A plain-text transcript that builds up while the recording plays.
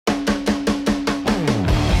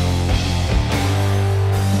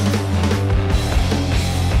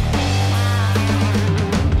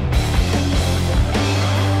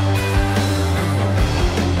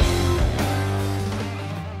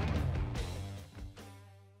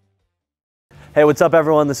Hey, what's up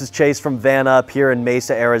everyone? This is Chase from VanUp here in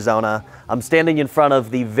Mesa, Arizona. I'm standing in front of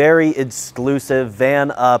the very exclusive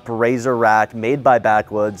VanUp Razor Rack made by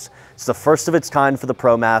Backwoods. It's the first of its kind for the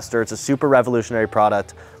ProMaster. It's a super revolutionary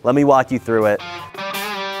product. Let me walk you through it.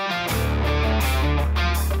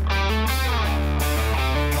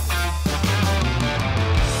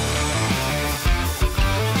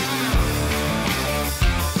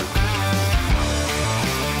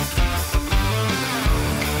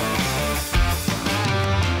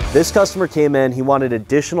 This customer came in, he wanted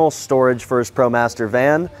additional storage for his ProMaster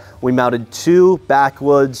van. We mounted 2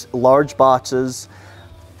 Backwoods large boxes.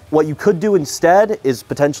 What you could do instead is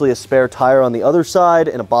potentially a spare tire on the other side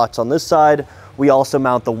and a box on this side. We also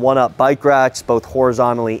mount the VanUp bike racks, both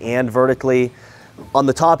horizontally and vertically. On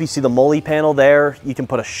the top, you see the Mully panel there. You can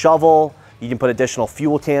put a shovel, you can put additional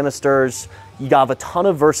fuel canisters. You have a ton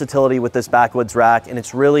of versatility with this Backwoods rack, and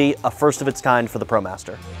it's really a first of its kind for the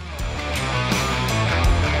ProMaster.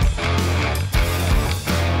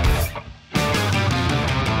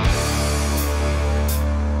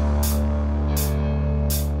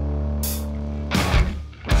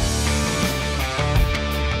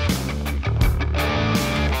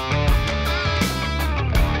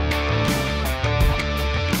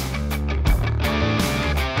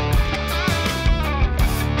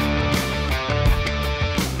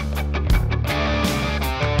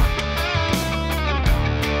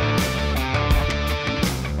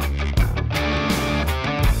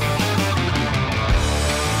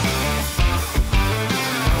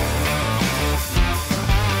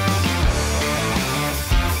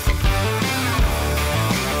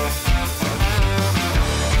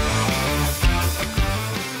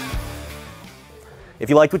 If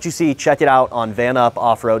you like what you see, check it out on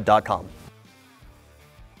vanupoffroad.com.